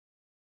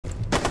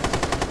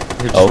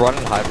Just run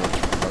and hide. Run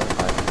and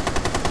hide.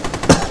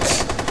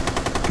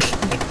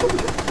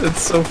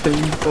 It's so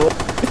painful.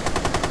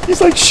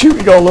 He's like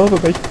shooting all over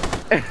me.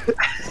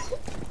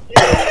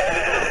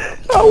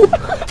 Ow!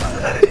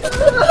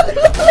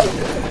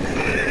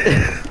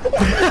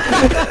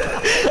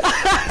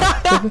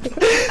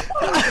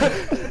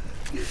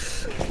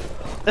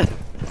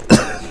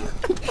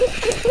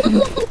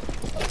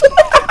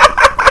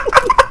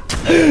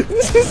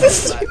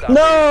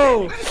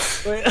 No!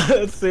 Wait,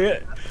 let's see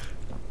it.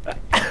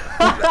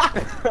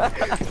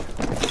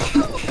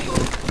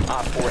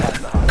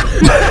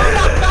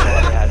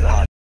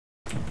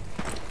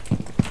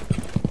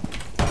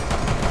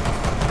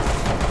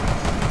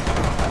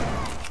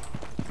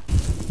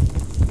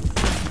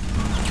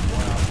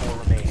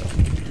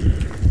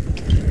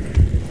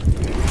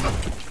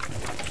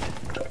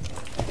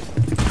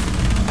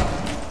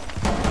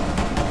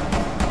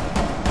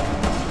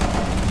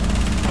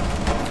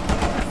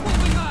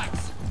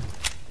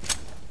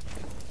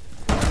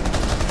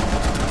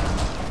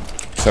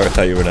 Sorry, I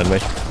thought you were an enemy.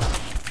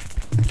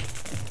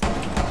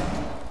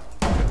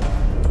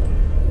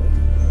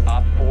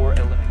 Op 4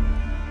 eliminated.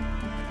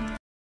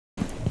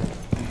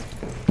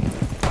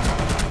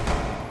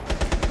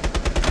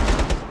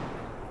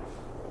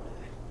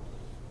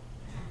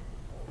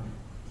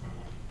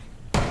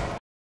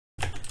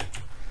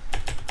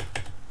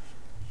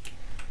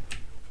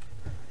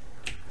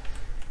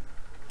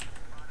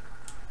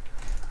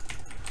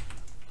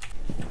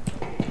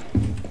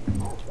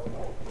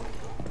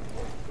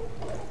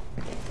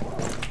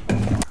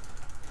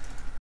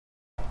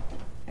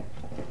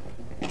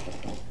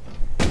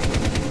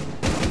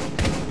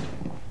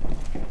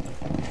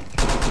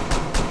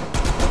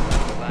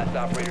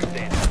 Operator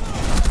standing.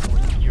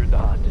 Secure the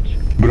hostage.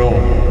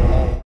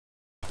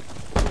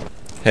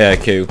 Hey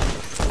IQ.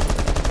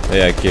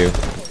 Hey IQ.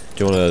 Do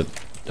you wanna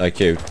IQ?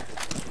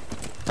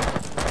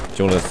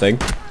 Do you want a thing?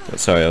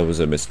 Sorry, that was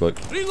a misclick.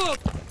 Reload.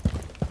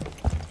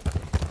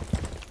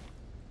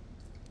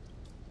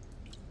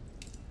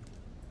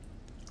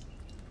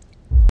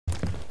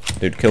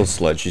 Dude, kill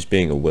Sledge, he's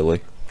being a willy.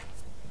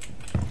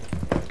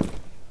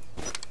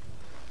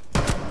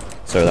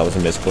 Sorry, that was a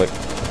misclick.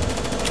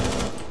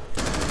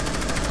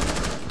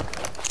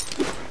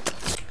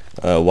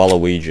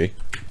 Waluigi.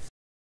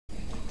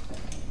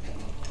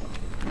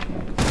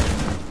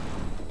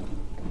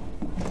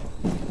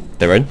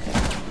 They're in.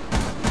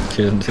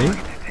 She doesn't see.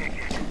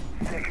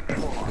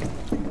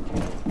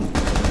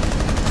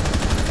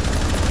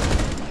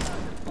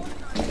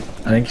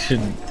 I think you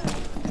should.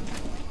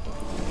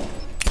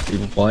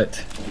 What?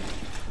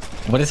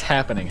 What is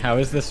happening? How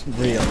is this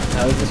real?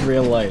 How is this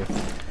real life?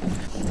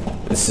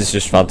 This is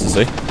just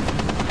fantasy.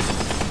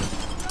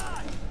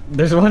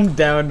 There's one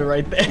down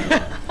right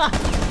there.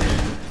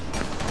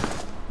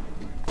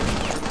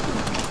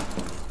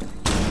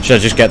 Should I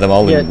just get them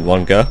all in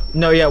one go?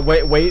 No, yeah,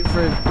 wait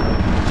for...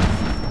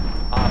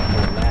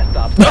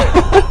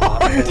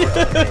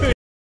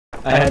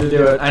 I had to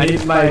do it. I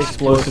need my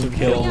explosive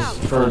kills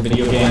for a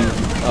video game,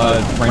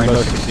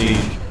 Rainbow Six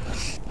Siege.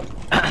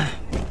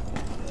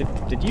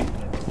 Did you?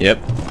 Yep.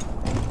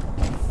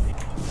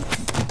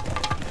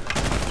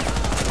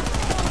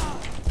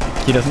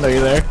 He doesn't know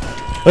you're there?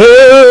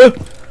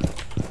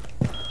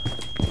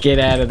 Get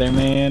out of there,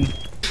 man.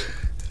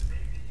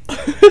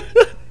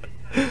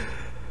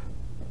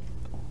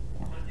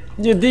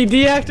 You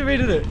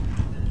deactivated it.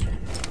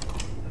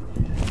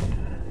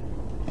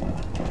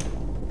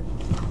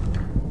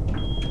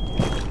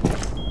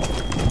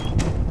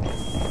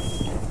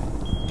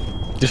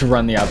 Just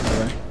run the opposite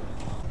way.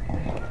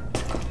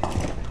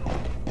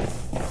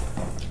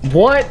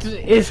 What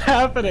is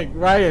happening?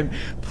 Ryan,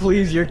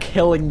 please, you're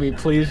killing me.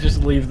 Please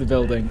just leave the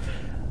building.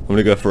 I'm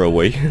gonna go for a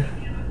wee.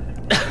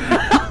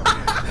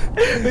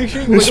 Make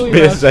sure you Just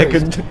be a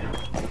second.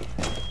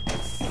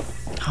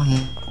 Oh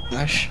my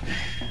gosh.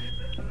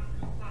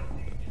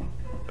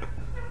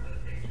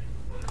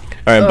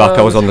 Alright, I'm back.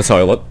 I was on the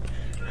toilet.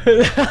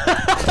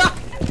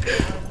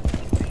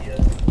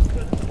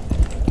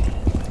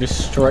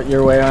 Just strut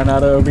your way on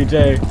out of OBJ.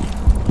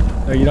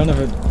 Oh, you don't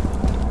have a...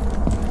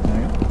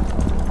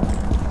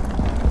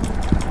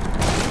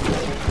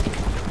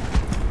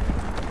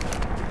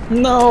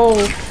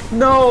 No!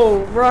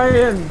 No!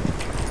 Ryan!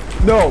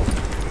 No!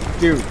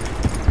 Dude.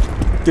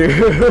 Dude!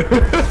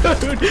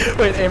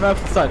 Wait, aim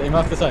off the side, aim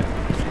off the side.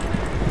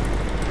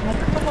 Oh,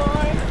 come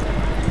on!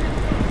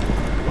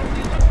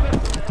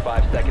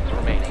 5 seconds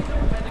remaining.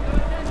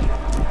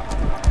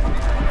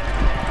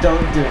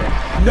 Don't do it.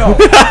 No!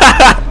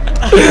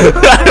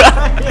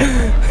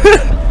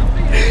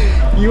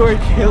 You are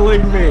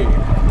killing me!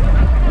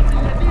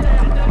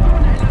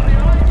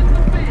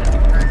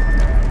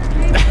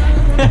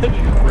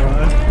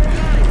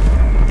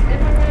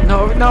 No,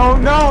 no,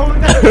 no!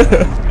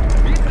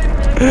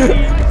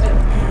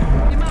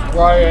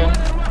 Ryan.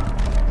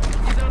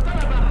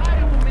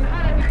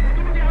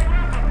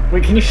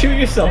 Wait, can you shoot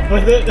yourself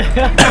with it?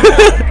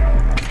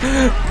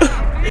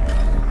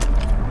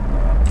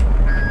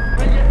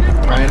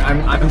 Ryan,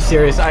 I'm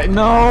serious.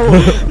 No!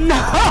 No!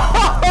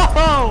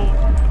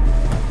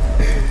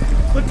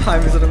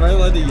 time is it? Am I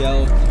allowed to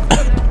yell?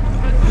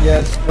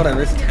 Yes,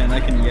 whatever, it's 10, I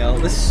can yell.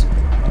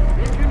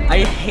 I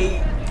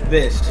hate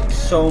this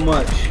so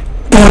much.